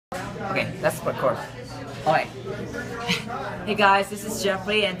Okay, let's record. Alright. Hey guys, this is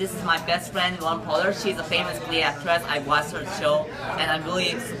Jeffrey and this is my best friend Lauren Pollard. She's a famous GLEE actress. I watched her show and I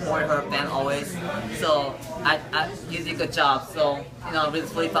really support her fan always. So you did a good job. So you know, it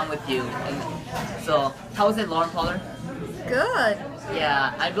was really fun with you. And so how was it, Lauren Pollard? Good.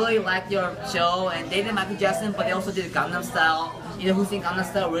 Yeah, I really liked your show, and they did Becky Jackson, but they also did Gangnam Style. You know who sing Gangnam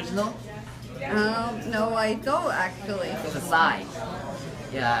Style original? No, I don't actually. It was Psy.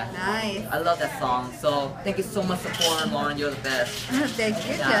 Yeah. Nice. I love that song. So thank you so much for supporting Lauren. You're the best. Thank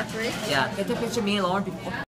you, Yeah. Jeffrey. Yeah. Can you take a picture of me and Lauren before?